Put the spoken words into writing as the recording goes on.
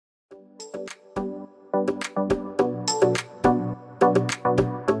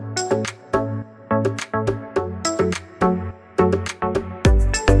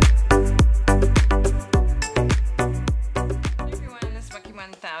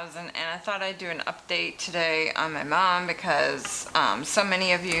and I thought I'd do an update today on my mom because so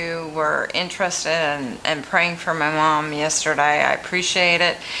many of you were interested in praying for my mom yesterday. I appreciate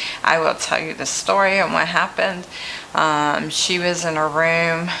it. I will tell you the story and what happened. She was in her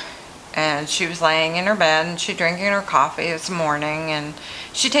room and she was laying in her bed and she drinking her coffee. It's morning and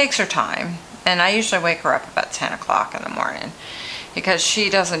she takes her time. And I usually wake her up about 10 o'clock in the morning, because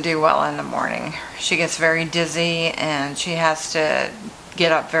she doesn't do well in the morning. She gets very dizzy and she has to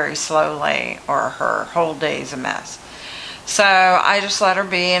get up very slowly or her whole day's a mess. So I just let her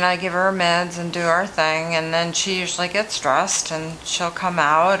be and I give her meds and do our thing, and then she usually gets dressed and she'll come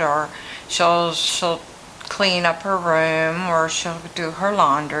out, or she'll clean up her room, or she'll do her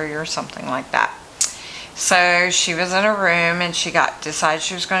laundry or something like that. So she was in her room and she decided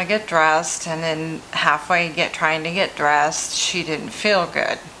she was going to get dressed, and then halfway trying to get dressed, she didn't feel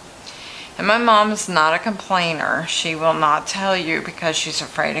good. And my mom's not a complainer. She will not tell you because she's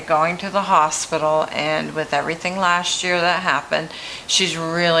afraid of going to the hospital, and with everything last year that happened, she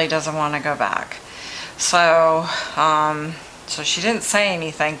really doesn't want to go back. So she didn't say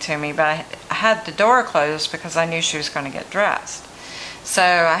anything to me, but I had the door closed because I knew she was going to get dressed. So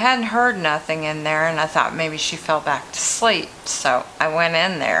I hadn't heard nothing in there, and I thought maybe she fell back to sleep. So I went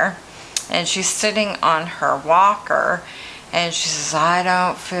in there and she's sitting on her walker and she says, "I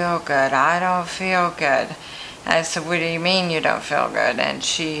don't feel good. I don't feel good." And I said, "What do you mean you don't feel good?" And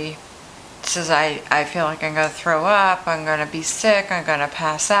she says, I feel like I'm going to throw up. I'm going to be sick. I'm going to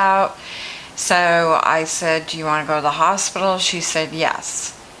pass out. So I said, "Do you want to go to the hospital?" She said,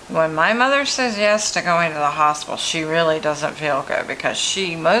 "Yes." When my mother says yes to going to the hospital, she really doesn't feel good, because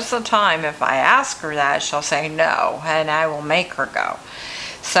most of the time, if I ask her that, she'll say no, and I will make her go.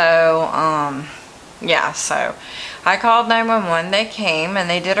 So, so I called 911. They came and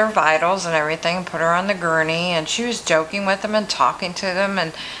they did her vitals and everything, put her on the gurney, and she was joking with them and talking to them,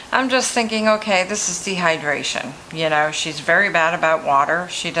 and I'm just thinking, okay, this is dehydration. You know, she's very bad about water.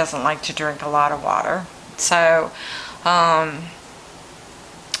 She doesn't like to drink a lot of water. So,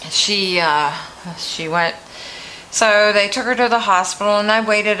 she went, so they took her to the hospital, and I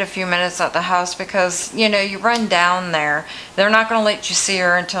waited a few minutes at the house because, you know, you run down there. They're not going to let you see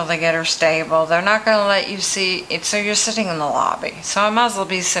her until they get her stable. They're not going to let you see it, so you're sitting in the lobby. So I might as well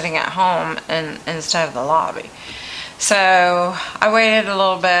be sitting at home instead of the lobby. So I waited a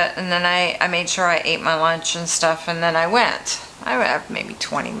little bit, and then I made sure I ate my lunch and stuff, and then I went. I have maybe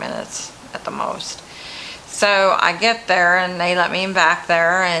 20 minutes at the most. So I get there and they let me back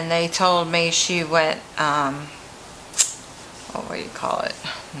there, and they told me she went, what do you call it?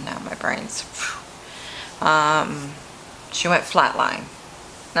 Now my brain's, she went flatline.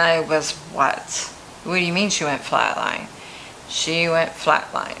 And I was, what? What do you mean she went flatline? She went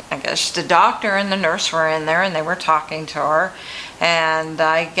flatline. I guess the doctor and the nurse were in there and they were talking to her, and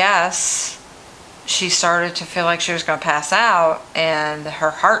I guess she started to feel like she was going to pass out, and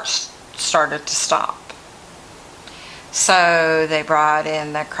her heart started to stop. So they brought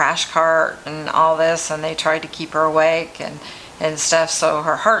in the crash cart and all this, and they tried to keep her awake and stuff, so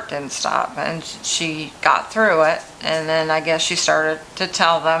her heart didn't stop, and she got through it. And then I guess she started to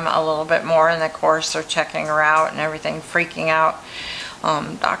tell them a little bit more, and of course they're checking her out and everything, freaking out.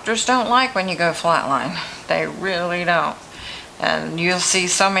 Doctors don't like when you go flatline. They really don't. And you'll see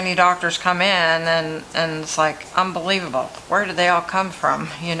so many doctors come in, and it's like unbelievable. Where did they all come from?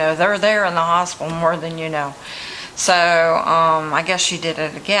 You know, they're there in the hospital more than you know. So I guess she did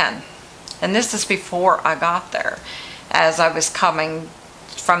it again. And this is before I got there, as I was coming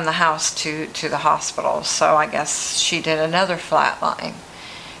from the house to the hospital. So I guess she did another flatline.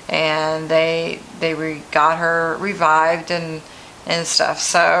 And they got her revived and stuff.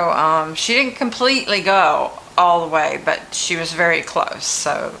 So she didn't completely go all the way, but she was very close.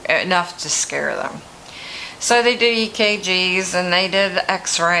 So enough to scare them. So they did EKGs and they did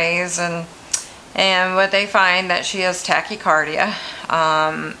x-rays, and what they find that she has tachycardia,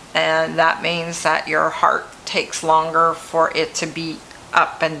 and that means that your heart takes longer for it to beat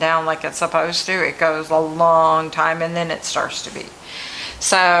up and down like it's supposed to. It goes a long time and then it starts to beat.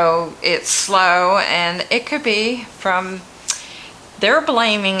 So it's slow, and it could be from, they're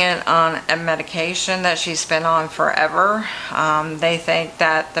blaming it on a medication that she's been on forever. They think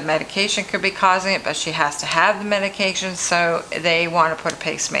that the medication could be causing it, but she has to have the medication, so they want to put a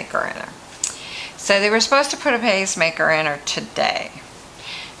pacemaker in her. So they were supposed to put a pacemaker in her today,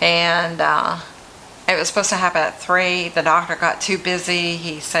 and it was supposed to happen at 3. The doctor got too busy.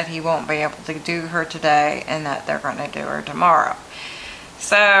 He said he won't be able to do her today, and that they're going to do her tomorrow.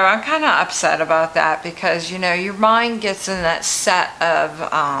 So I'm kind of upset about that, because, you know, your mind gets in that set of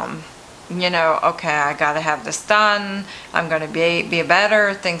okay, I got to have this done. I'm going to be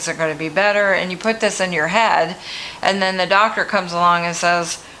better. Things are going to be better. And you put this in your head, and then the doctor comes along and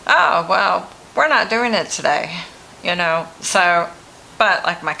says, oh, well, we're not doing it today, So, but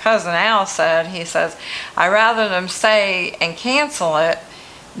like my cousin Al said, he says, I'd rather them say and cancel it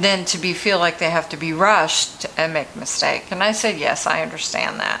than to feel like they have to be rushed and make a mistake. And I said, yes, I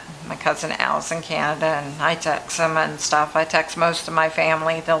understand that. My cousin Al's in Canada, and I text him and stuff. I text most of my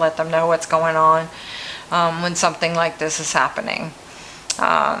family to let them know what's going on when something like this is happening.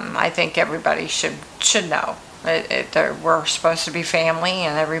 I think everybody should know. We're supposed to be family,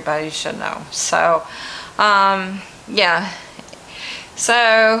 and everybody should know. So, yeah.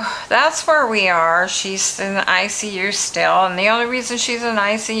 So that's where we are. She's in the ICU still, and the only reason she's in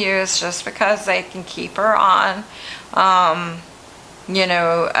ICU is just because they can keep her on,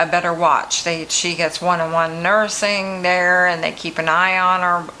 a better watch. She gets one-on-one nursing there, and they keep an eye on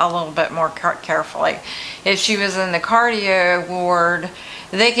her a little bit more carefully. If she was in the cardio ward,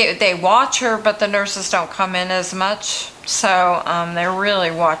 they watch her, but the nurses don't come in as much. So they're really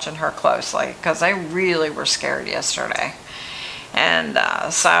watching her closely, because they really were scared yesterday. And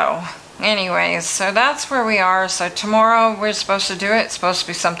so anyways, so that's where we are. So tomorrow we're supposed to do it. It's supposed to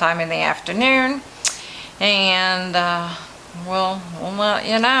be sometime in the afternoon, and we'll let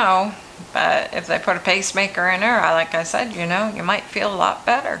you know. But if they put a pacemaker in her, like I said, you might feel a lot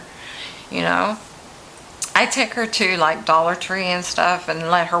better. I take her to like Dollar Tree and stuff and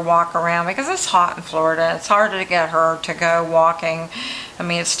let her walk around, because it's hot in Florida. It's hard to get her to go walking. I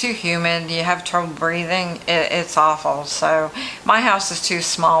mean, it's too humid. You have trouble breathing. It's awful. So my house is too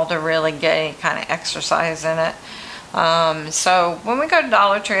small to really get any kind of exercise in it. So when we go to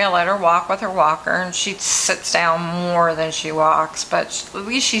Dollar Tree, I let her walk with her walker, and she sits down more than she walks, but at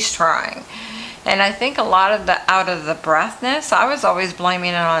least she's trying. And I think a lot of the out of the breathness, I was always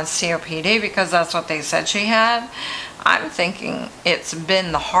blaming it on COPD, because that's what they said she had. I'm thinking it's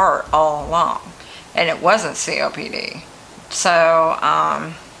been the heart all along, and it wasn't COPD. So,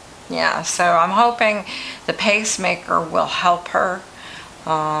 yeah, so I'm hoping the pacemaker will help her.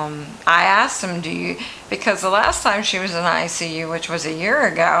 I asked him, because the last time she was in ICU, which was a year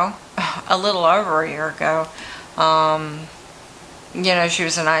ago, a little over a year ago, she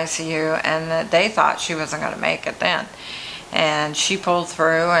was in ICU, and that they thought she wasn't going to make it then. And she pulled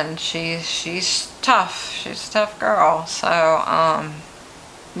through, and she's tough. She's a tough girl. So, and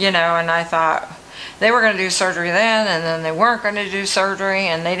I thought they were going to do surgery then, and then they weren't going to do surgery,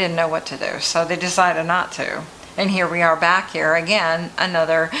 and they didn't know what to do. So they decided not to. And here we are back here again, a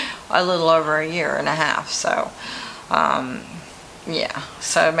little over a year and a half. So, yeah.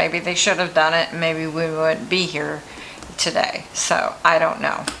 So maybe they should have done it, and maybe we wouldn't be here today. So I don't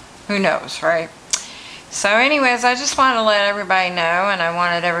know. Who knows, right? So anyways, I just wanted to let everybody know, and I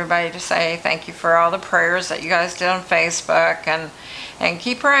wanted everybody to say thank you for all the prayers that you guys did on Facebook, and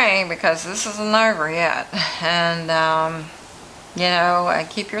keep praying, because this isn't over yet. And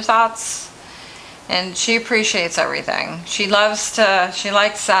keep your thoughts. And she appreciates everything. She likes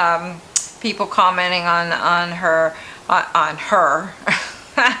people commenting on her.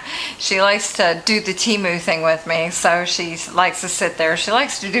 She likes to do the Temu thing with me, so she likes to sit there. She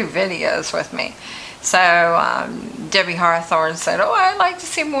likes to do videos with me. So Debbie Hawthorne said, oh, I'd like to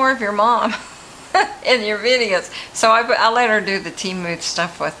see more of your mom in your videos. So I let her do the Temu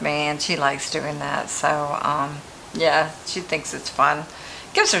stuff with me, and she likes doing that. So yeah, she thinks it's fun.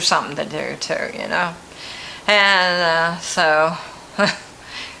 Gives her something to do too, And so...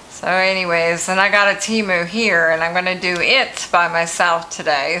 So anyways, and I got a Temu here, and I'm going to do it by myself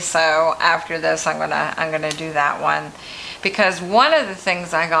today. So after this, I'm gonna do that one, because one of the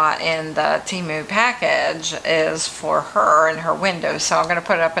things I got in the Temu package is for her in her window. So I'm going to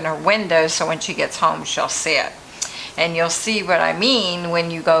put it up in her window, so when she gets home, she'll see it. And you'll see what I mean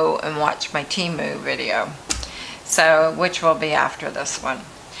when you go and watch my Temu video. So, which will be after this one.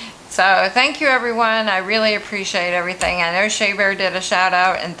 So thank you, everyone. I really appreciate everything. I know Shea Bear did a shout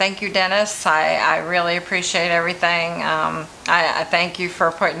out, and thank you, Dennis. I really appreciate everything. I thank you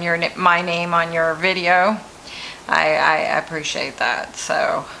for putting my name on your video. I appreciate that.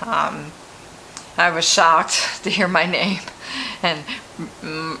 So I was shocked to hear my name, and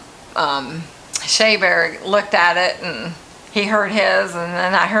Shea Bear looked at it, and he heard his, and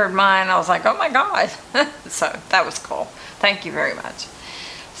then I heard mine. I was like, oh my God. So that was cool. Thank you very much.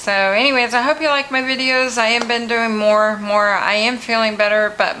 So anyways, I hope you like my videos. I have been doing more. I am feeling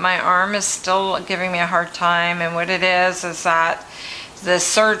better, but my arm is still giving me a hard time. And what it is that the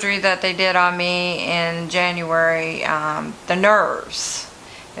surgery that they did on me in January, the nerves.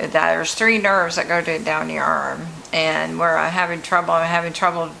 There's 3 nerves that go down your arm. and where I'm having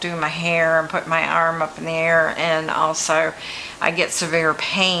trouble doing my hair and putting my arm up in the air, and also I get severe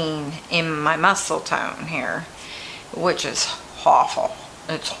pain in my muscle tone here, which is awful.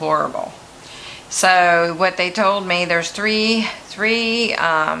 It's horrible. So what they told me, there's three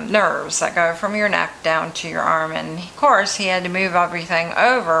nerves that go from your neck down to your arm, and of course he had to move everything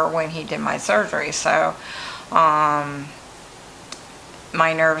over when he did my surgery. So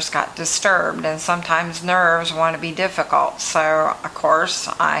my nerves got disturbed, and sometimes nerves want to be difficult. So of course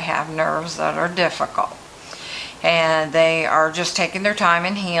I have nerves that are difficult, and they are just taking their time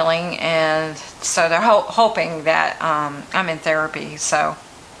in healing, and so they're hoping that I'm in therapy, so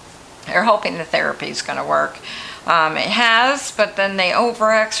they're hoping the therapy is going to work. It has, but then they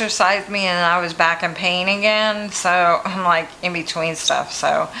over-exercised me and I was back in pain again, so I'm like in between stuff.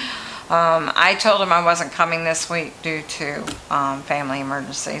 So I told them I wasn't coming this week due to family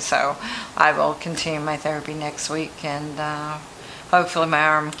emergency, so I will continue my therapy next week, and hopefully my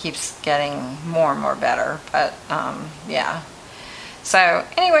arm keeps getting more and more better. But yeah, so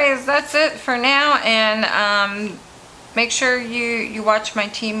anyways, that's it for now, and make sure you watch my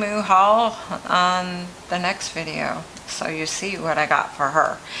Temu haul on the next video so you see what I got for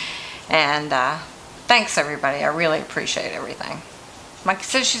her. And thanks everybody, I really appreciate everything. Mike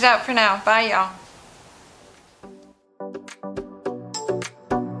says she's out for now. Bye y'all.